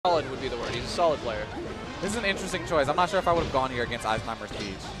Solid would be the word. He's a solid player. This is an interesting choice. I'm not sure if I would have gone here against Ice Climber's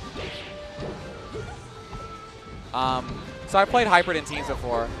Peach. So I played Hyprid in teams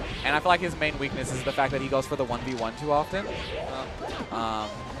before, and I feel like his main weakness is the fact that he goes for the 1v1 too often.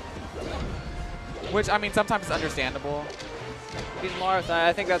 Which, I mean, sometimes it's understandable. He's Marth.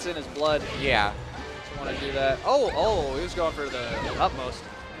 I think that's in his blood. Yeah. Doesn't want to do that. Oh, he was going for the utmost.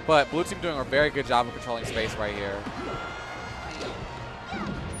 But Blue Team doing a very good job of controlling space right here.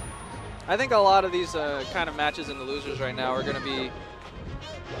 I think a lot of these kind of matches in the losers right now are going to be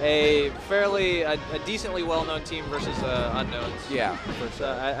a decently well-known team versus unknowns. Yeah, for sure.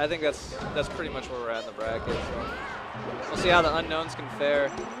 I think that's pretty much where we're at in the bracket. So we'll see how the unknowns can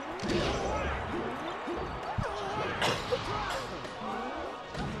fare.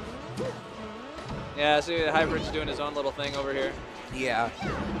 Yeah, see, Hyprid's doing his own little thing over here. Yeah.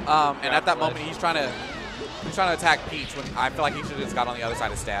 And at that moment, he's trying to attack Peach when I feel like he should have just got on the other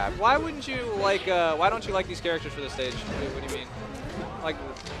side of Stab. Why wouldn't you like? Why don't you like these characters for this stage? What do you mean? Like,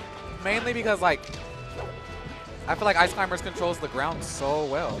 mainly because like I feel like Ice Climbers controls the ground so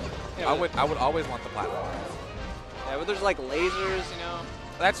well. Yeah, I would always want the platforms. Yeah, but there's like lasers, you know.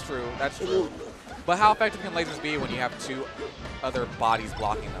 That's true. That's true. But how effective can lasers be when you have two other bodies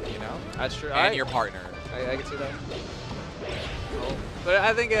blocking them? You know. That's true. And your partner. I can see that. Oh. But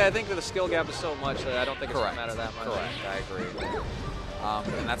I think that the skill gap is so much that I don't think it's going to matter that much. Correct. I agree.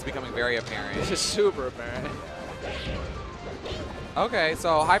 And that's becoming very apparent. It's just super apparent. Okay,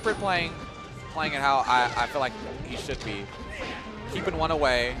 so Hyprid playing it how I feel like he should be. Keeping one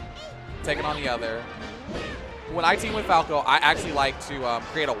away, taking on the other. When I team with Falco, I actually like to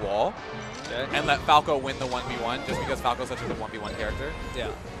create a wall and let Falco win the 1v1 just because Falco's such a good 1v1 character.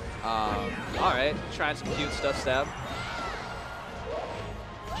 Yeah. All right, trying some cute stuff, Stab.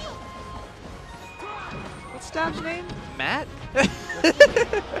 What's Stab's name? Matt?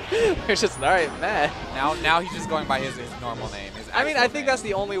 It's just, all right, Matt. Now he's just going by his normal name. I mean, I think that's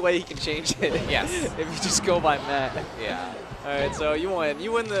the only way he can change it. Yes. If you just go by Matt. Yeah. All right, so you win.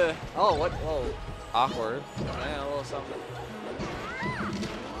 You win the. Oh, what? Whoa. Awkward. Yeah, a little something.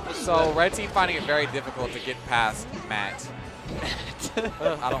 So Red Team finding it very difficult to get past Matt.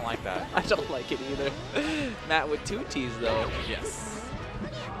 I don't like that. I don't like it either. Matt with two T's though. Yes.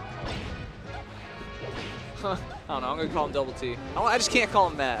 I don't know. I'm gonna call him Double T. I just can't call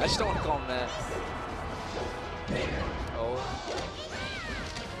him Matt. I just don't want to call him Matt. Oh.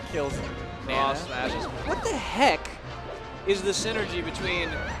 Kills. Nana. Smashes. What the heck is the synergy between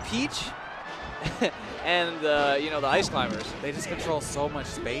Peach and you know, the Ice Climbers? They just control so much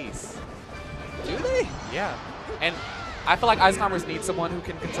space. Do they? Yeah. And I feel like Ice Climbers need someone who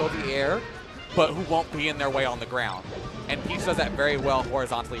can control the air, but who won't be in their way on the ground. And Peach does that very well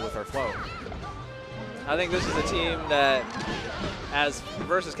horizontally with her float. I think this is a team that,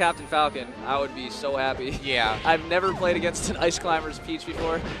 versus Captain Falcon, I would be so happy. Yeah. I've never played against an Ice Climbers Peach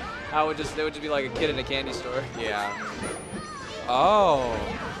before. They would just be like a kid in a candy store. Yeah. Oh.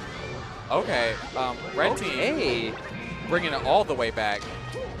 Okay. Red Team bringing it all the way back.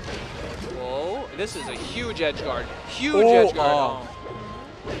 Whoa. This is a huge edge guard. Huge edge guard.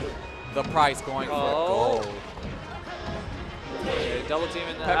 The price going for gold. Okay, double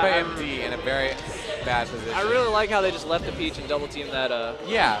teaming that. PepeMD in a very bad position. I really like how they just left the Peach and double team that.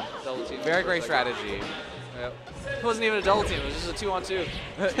 Yeah. Double team. Very great strategy. Yep. It wasn't even a double team. It was just a 2-on-2.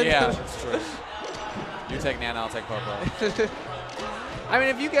 Yeah, that's true. You take Nana, I'll take Popo. I mean,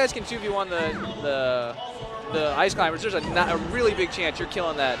 if you guys can 2v1 the Ice Climbers, there's a really big chance you're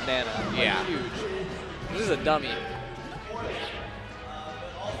killing that Nana. Like, yeah. Huge. This is a dummy.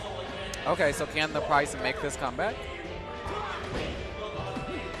 Okay, so can the price make this comeback?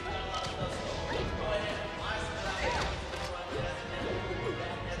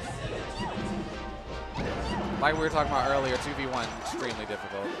 Like we were talking about earlier, 2v1 extremely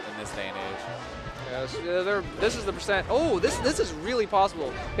difficult in this day and age. Yes, this is the percent. Oh, this is really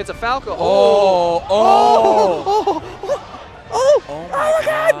possible. It's a Falco. Oh my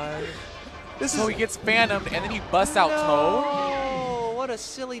god. So he gets phantomed and then he busts out Toad. Oh, what a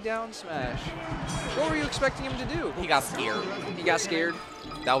silly down smash. What were you expecting him to do? He got scared. He got scared?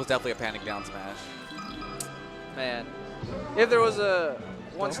 That was definitely a panic down smash. Man. If there was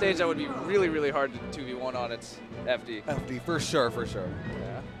one stage that would be really, really hard to 2v1 on, it's FD. FD, for sure, for sure.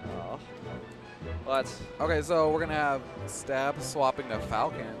 Yeah. Oh. Well, that's... Okay, so we're going to have Stab swapping to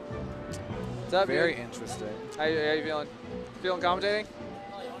Falcon. What's up, Very interesting. How you feeling? Feeling commentating?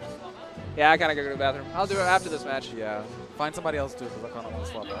 Yeah, I kind of gotta go to the bathroom. I'll do it after this match. Yeah. Find somebody else to do it because I kind of want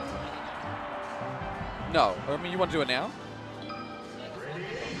to swap out. No. I mean, you want to do it now? Oh,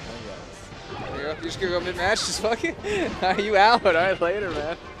 yes. There you go. You just gonna go mid-match? Just fucking? You out? All right, later,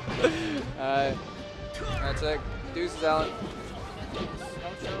 man. That's it. Deuces, Alan.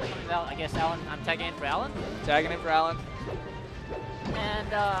 I guess Alan. I'm tagging in for Alan. Tagging in for Alan.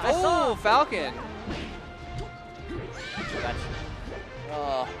 And I saw Falcon. Gotcha.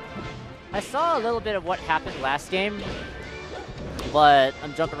 Oh. I saw a little bit of what happened last game, but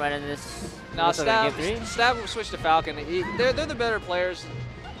I'm jumping right into this. No, Game 3. Stab will switch to Falcon. They're the better players,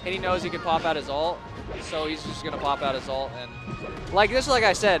 and he knows he can pop out his ult, so he's just gonna pop out his ult. And like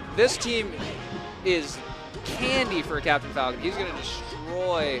I said, this team is candy for Captain Falcon. He's gonna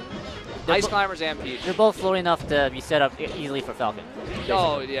destroy Ice Climbers and Peach. They're both floaty enough to be set up easily for Falcon. Basically.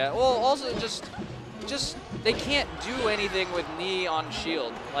 Oh yeah. Well, also just they can't do anything with knee on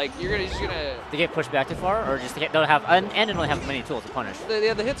shield. Like you're just gonna. They get pushed back too far, or just they don't have and they don't have many tools to punish.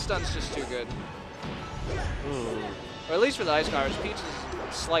 The hit stun's just too good. Ooh. Or at least for the Ice Climbers. Peach is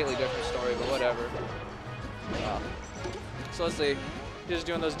a slightly different story, but whatever. So let's see. Just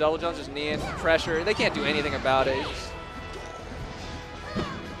doing those double jumps, just kneeing, pressure. They can't do anything about it.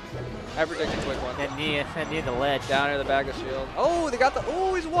 I predict a quick one. That knee the ledge. Down near the back of the shield. Oh, they got the.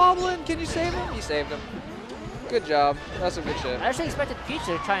 Oh, he's wobbling. Can you save him? He saved him. Good job. That's some good shit. I actually expected Peach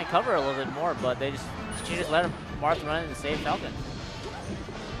to try and cover a little bit more, but she just let Marth run in and save Falcon.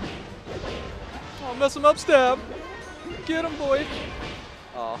 Oh, mess him up, Stab. Get him, boy.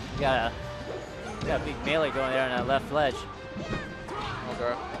 Oh. Got a big melee going there on that left ledge.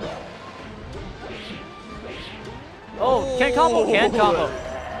 Okay. Oh, can combo, can combo.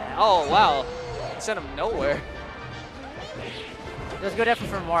 Oh, wow. Sent him nowhere. It was good effort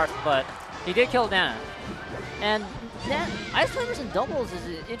from Marth, but he did kill Nana. And that Ice Climbers in doubles is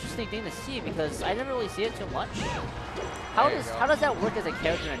an interesting thing to see because I never really see it too much. How does that work as a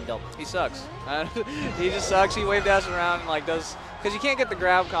character in doubles? He sucks. He just sucks. He wave dashes around and like does because you can't get the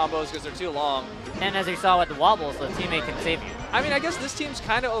grab combos because they're too long. And as you saw with the wobbles, the teammate can save you. I mean, I guess this team's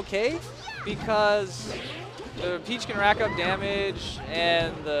kind of okay because the Peach can rack up damage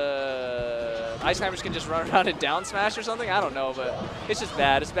and the Ice Climbers can just run around and down smash or something. I don't know, but it's just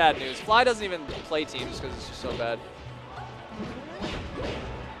bad. It's bad news. Fly doesn't even play teams because it's just so bad.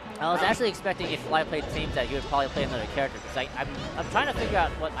 I was actually expecting if Fly played teams that he would probably play another character because I'm trying to figure out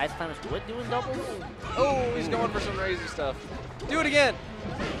what Ice Climbers would do in doubles. Oh, he's going for some crazy stuff. Do it again.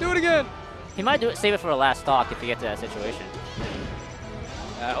 Do it again. He might save it for a last stock if he gets to that situation.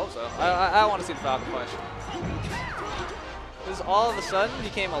 I hope so. I want to see the Falcon punch. This all of a sudden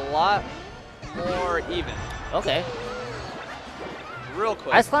became a lot more even. Okay. Real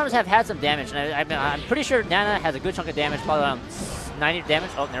quick. Ice Climbers have had some damage, and I'm pretty sure Nana has a good chunk of damage, probably around 90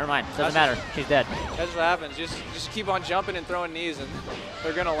 damage. Oh, never mind. Doesn't matter. She's dead. That's what happens. Just keep on jumping and throwing knees, and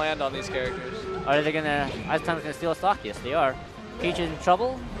they're gonna land on these characters. Are they gonna? Ice Climbers gonna steal a stock? Yes, they are. Peach in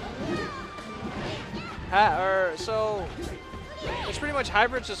trouble. So it's pretty much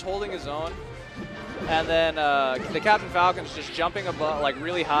Hybrid's just holding his own, and then the Captain Falcon's just jumping above, like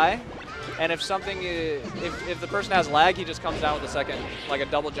really high. And if the person has lag, he just comes down with a second, like a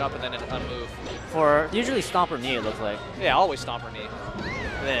double jump and then an unmove. For usually stomp or knee, it looks like. Yeah, always stomp or knee.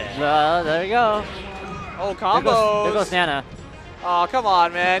 There you go. Oh, combos. There goes Nana. Oh, come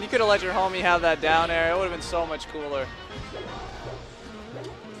on, man. You could have let your homie have that down air. It would have been so much cooler.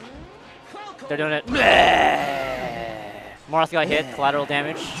 They're doing it. Marth got hit, collateral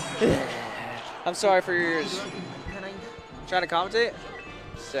damage. I'm sorry for your ears. Trying to commentate?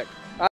 Sick.